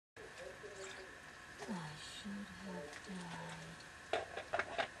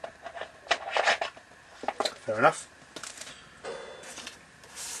Fair enough.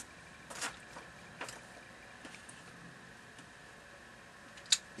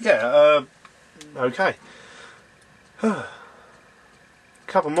 Yeah, okay.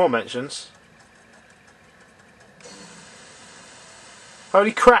 Couple more mentions.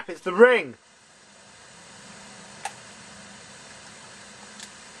 Holy crap, it's the ring!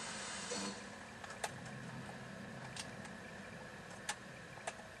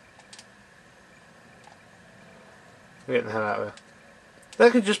 We're getting the hell out of here.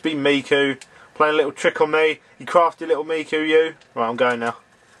 That could just be MIKU playing a little trick on me. You crafty little MIKU, you. Right, I'm going now.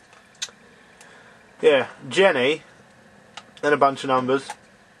 Yeah, Jenny, and a bunch of numbers.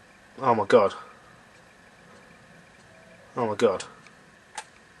 Oh my god. Oh my god.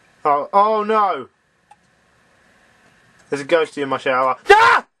 Oh no! There's a ghostie in my shower.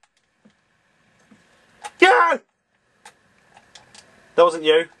 Ah! Yeah! That wasn't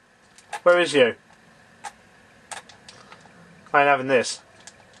you. Where is you? I ain't having this.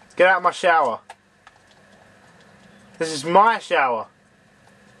 Get out of my shower. This is my shower.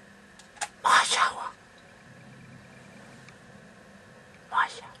 My shower. My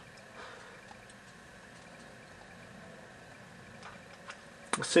shower.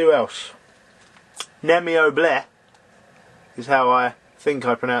 Let's see who else. Nemio Blair is how I think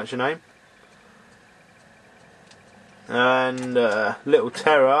I pronounce your name. And Little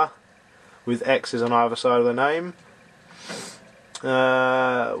Terror with X's on either side of the name.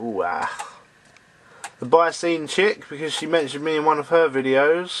 The Biocene chick, because she mentioned me in one of her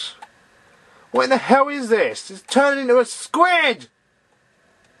videos. What in the hell is this? It's turning into a squid!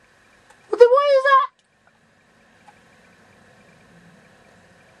 What is that?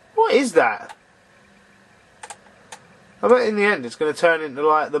 What is that? I bet in the end it's going to turn into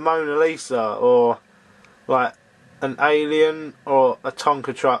like the Mona Lisa, or like an alien, or a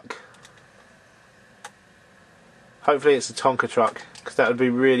Tonka truck. Hopefully it's a Tonka truck, because that would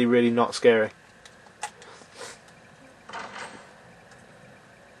be really, really not scary.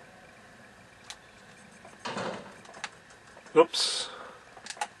 Oops.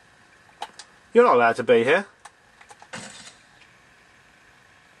 You're not allowed to be here.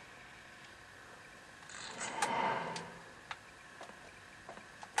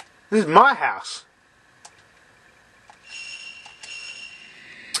 This is my house.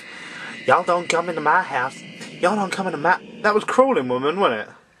 Y'all don't come into my house. Y'all don't come into my... That was Crawling Woman, wasn't it?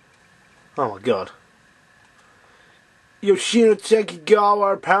 Oh my god. Yoshino Tekigawa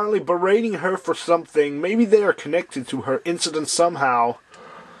are apparently berating her for something. Maybe they are connected to her incident somehow.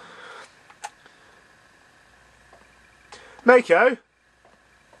 MIKU?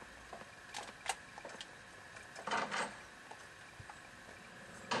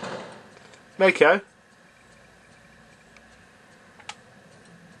 MIKU?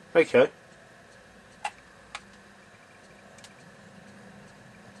 MIKU?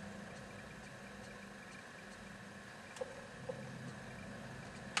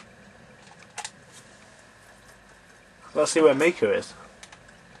 Let's see where MIKU is.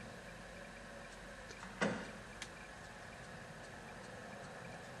 I'm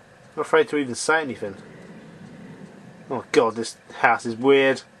afraid to even say anything. Oh god, this house is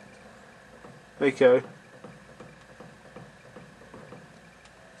weird. MIKU.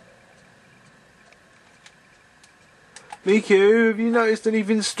 MIKU, have you noticed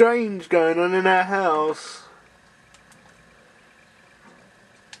anything strange going on in our house?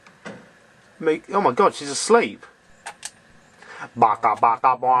 Oh my god, she's asleep. Baka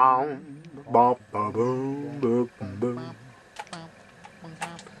baka boom, ba ba boom, boom, boom.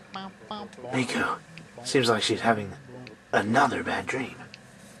 MIKU, seems like she's having another bad dream.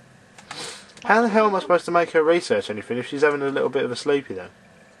 How the hell am I supposed to make her research anything if she's having a little bit of a sleepy then?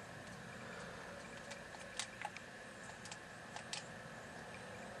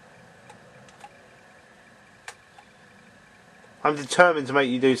 I'm determined to make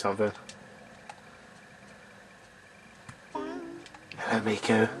you do something. Hello,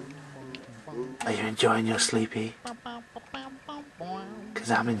 MIKU. Are you enjoying your sleepy? 'Cause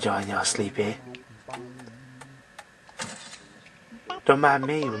I'm enjoying your sleepy. Don't mind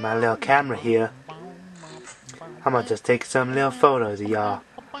me with my little camera here. I'm gonna just take some little photos of y'all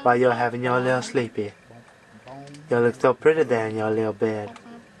while you're having your little sleepy. You look so pretty there in your little bed.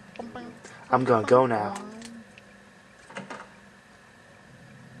 I'm gonna go now.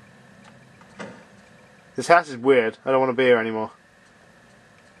 This house is weird. I don't want to be here anymore.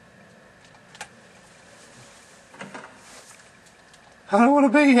 I don't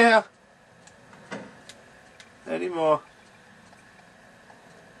want to be here anymore.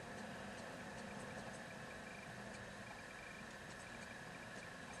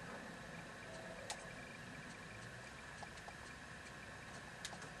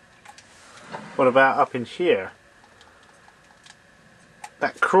 What about up in here?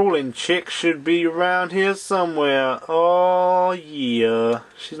 That crawling chick should be around here somewhere. Oh yeah.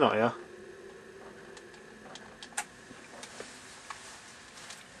 She's not here.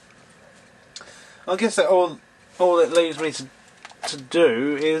 I guess that all it leaves me to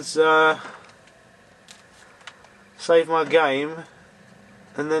do is save my game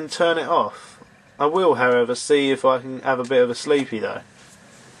and then turn it off. I will, however, see if I can have a bit of a sleepy though.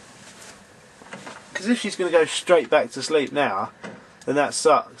 Because if she's going to go straight back to sleep now, then that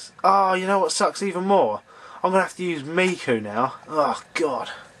sucks. Oh, you know what sucks even more? I'm going to have to use MIKU now. Oh, God.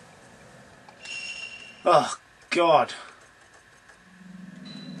 Oh, God.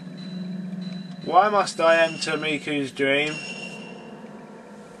 Why must I enter MIKU's dream?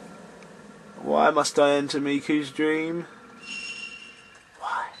 Why must I enter MIKU's dream?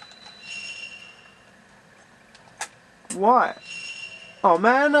 Why? Why? Oh,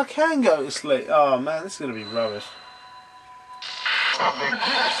 man, I can go to sleep. Oh, man, this is going to be rubbish.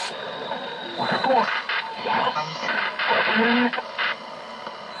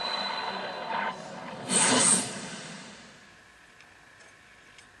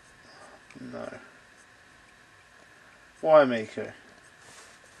 No. Why, MIKU?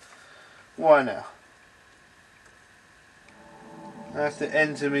 Why now? I have to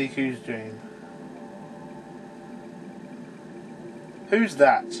enter MIKU's dream. Who's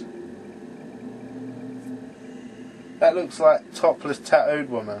that? That looks like topless tattooed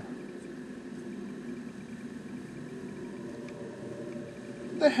woman.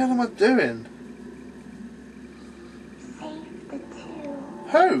 What the hell am I doing? Save the two.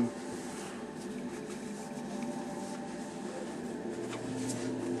 Who?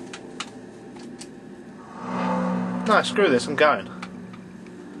 No, screw this, I'm going.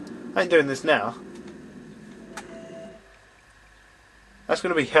 I ain't doing this now. That's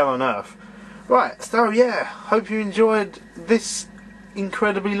going to be hell on earth. Right, so yeah, hope you enjoyed this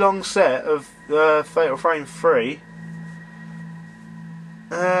incredibly long set of Fatal Frame 3.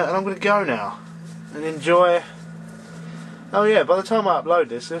 And I'm going to go now and enjoy... Oh yeah, by the time I upload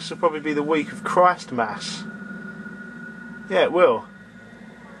this will probably be the week of Christmas. Yeah, it will.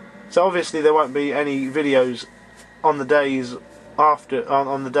 So obviously there won't be any videos on the days after,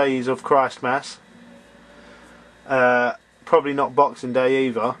 on the days of Christmas. Probably not Boxing Day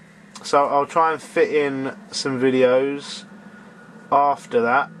either. So I'll try and fit in some videos after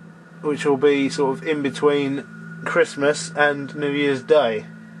that, which will be sort of in between Christmas and New Year's Day.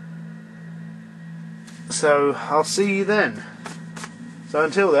 So I'll see you then. So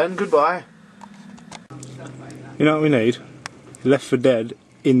until then, goodbye. You know what we need? Left 4 Dead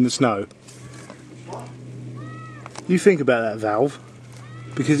in the snow. You think about that, Valve,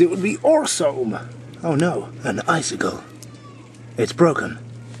 because it would be awesome. Oh no, an icicle. It's broken.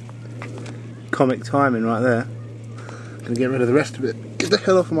 Comic timing right there. Gonna get rid of the rest of it. Get the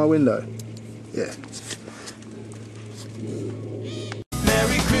hell off of my window. Yeah.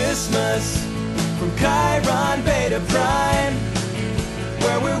 Merry Christmas.